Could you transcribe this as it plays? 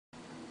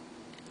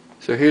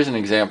So here's an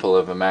example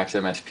of a MAX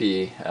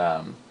MSP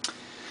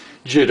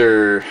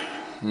jitter,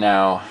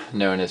 now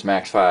known as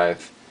MAX5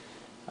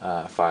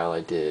 file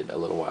I did a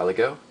little while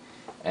ago.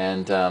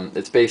 And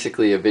it's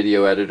basically a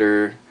video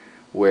editor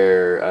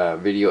where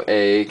video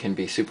A can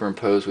be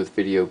superimposed with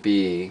video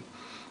B.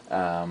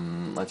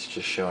 Let's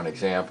just show an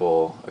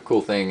example. A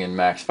cool thing in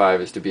MAX5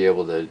 is to be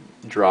able to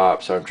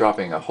drop, so I'm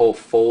dropping a whole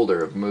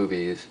folder of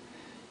movies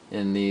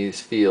in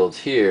these fields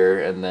here,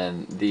 and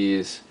then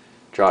these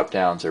drop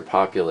downs are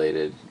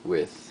populated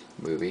with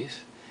movies,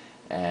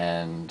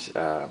 and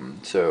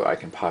so I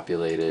can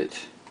populate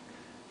it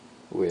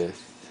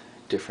with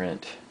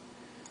different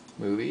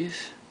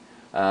movies,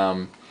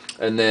 and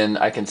then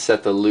I can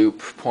set the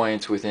loop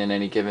points within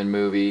any given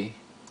movie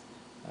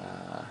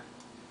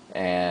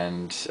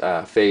and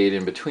fade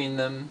in between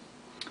them,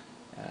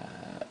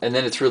 and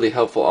then it's really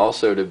helpful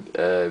also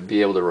to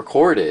be able to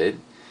record it.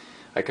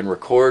 I can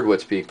record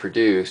what's being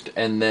produced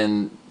and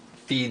then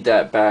feed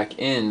that back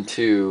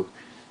into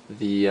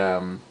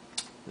the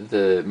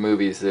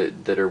movies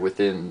that are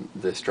within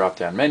this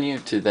drop-down menu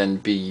to then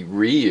be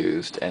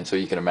reused, and so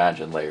you can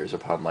imagine layers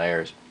upon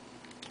layers.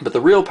 But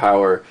the real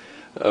power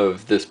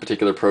of this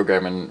particular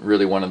program, and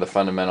really one of the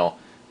fundamental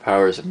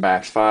powers of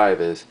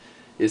MAX5,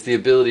 is the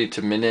ability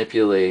to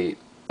manipulate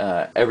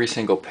every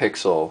single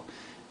pixel.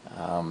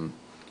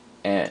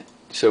 And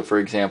so, for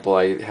example,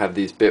 I have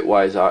these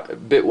bitwise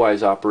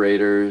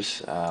operators,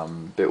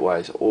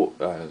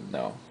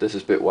 this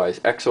is bitwise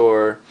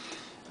XOR,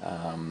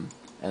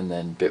 and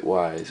then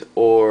bitwise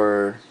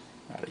OR.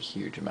 Not a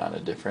huge amount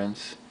of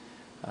difference.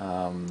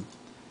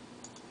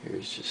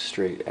 Here's just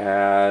straight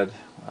add.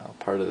 Well,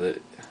 part of the.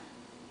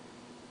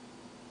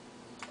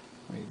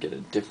 Let me get a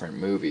different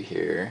movie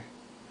here.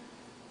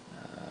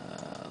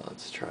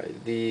 Let's try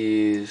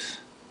these,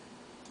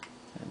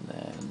 and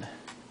then.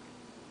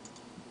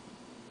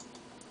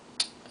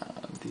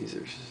 These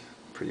are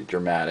pretty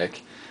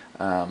dramatic.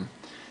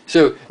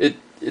 So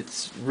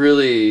it's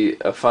really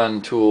a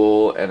fun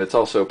tool, and it's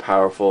also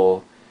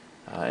powerful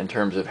in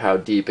terms of how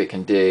deep it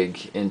can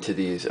dig into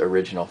these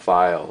original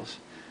files.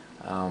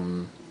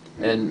 And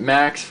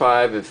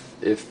MAX5,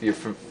 if you're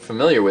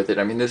familiar with it,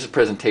 I mean, this is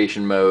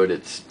presentation mode.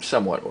 It's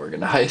somewhat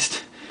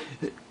organized,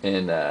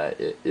 and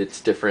it's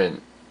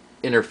different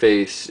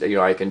interface. You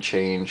know, I can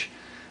change,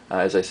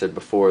 as I said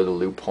before, the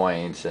loop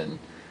points and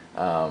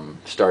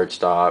start,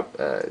 stop,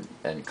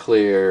 and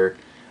clear,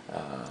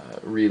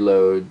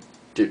 reload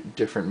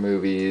different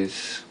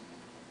movies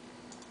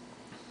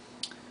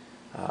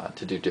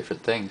to do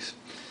different things.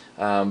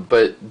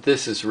 But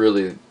this is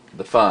really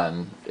the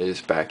fun,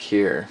 is back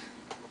here.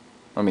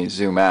 Let me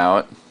zoom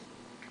out.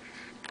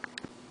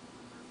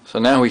 So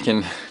now we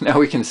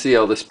can see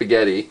all the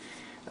spaghetti.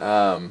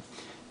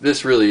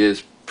 This really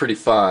is pretty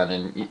fun,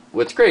 and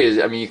what's great is,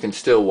 I mean, you can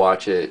still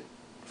watch it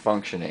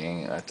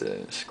functioning. I have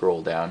to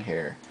scroll down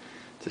here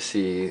to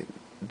see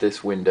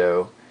this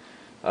window,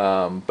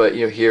 but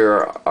you know, here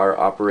are our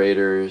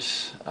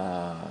operators,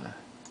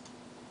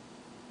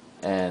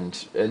 and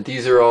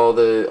these are all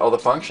the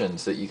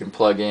functions that you can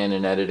plug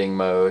in editing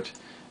mode,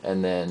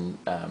 and then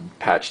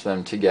patch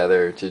them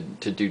together to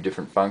do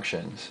different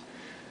functions.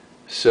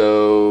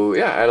 So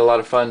yeah, I had a lot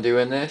of fun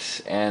doing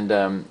this, and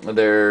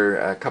there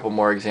are a couple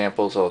more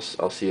examples.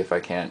 I'll see if I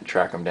can't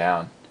track them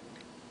down.